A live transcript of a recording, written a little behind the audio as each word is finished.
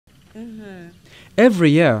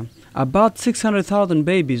Every year, about 600,000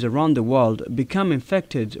 babies around the world become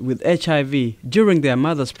infected with HIV during their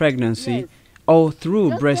mother's pregnancy or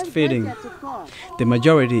through breastfeeding. The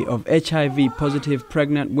majority of HIV-positive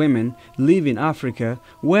pregnant women live in Africa,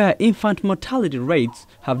 where infant mortality rates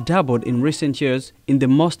have doubled in recent years in the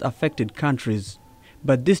most affected countries.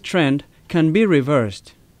 But this trend can be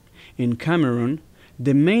reversed. In Cameroon,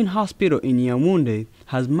 the main hospital in Yaoundé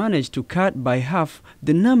has managed to cut by half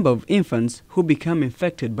the number of infants who become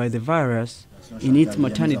infected by the virus in its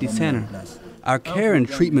maternity center. Our care and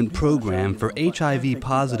treatment program for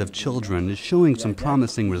HIV-positive children is showing some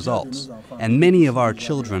promising results, and many of our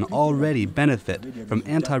children already benefit from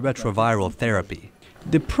antiretroviral therapy.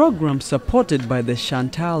 The program, supported by the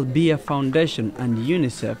Chantal Biya Foundation and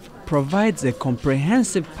UNICEF, provides a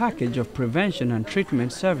comprehensive package of prevention and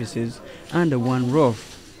treatment services under one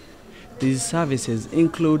roof. These services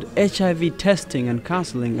include HIV testing and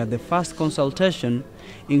counseling at the first consultation,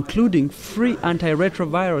 including free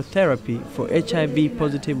antiretroviral therapy for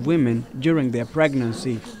HIV-positive women during their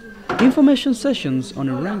pregnancy. Information sessions on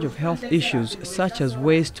a range of health issues such as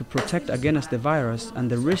ways to protect against the virus and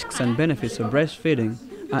the risks and benefits of breastfeeding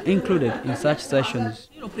are included in such sessions.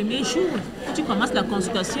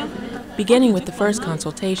 Beginning with the first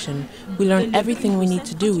consultation, we learn everything we need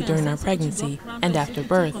to do during our pregnancy and after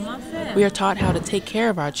birth. We are taught how to take care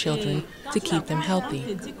of our children to keep them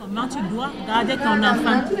healthy.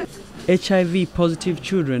 HIV-positive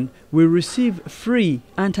children will receive free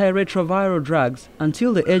antiretroviral drugs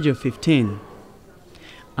until the age of 15.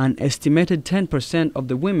 An estimated 10% of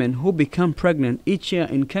the women who become pregnant each year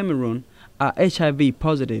in Cameroon are HIV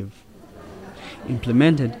positive.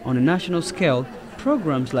 Implemented on a national scale,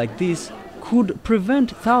 programs like this could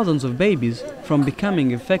prevent thousands of babies from becoming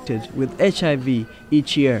infected with HIV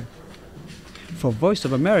each year. For Voice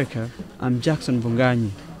of America, I'm Jackson Vunganyi.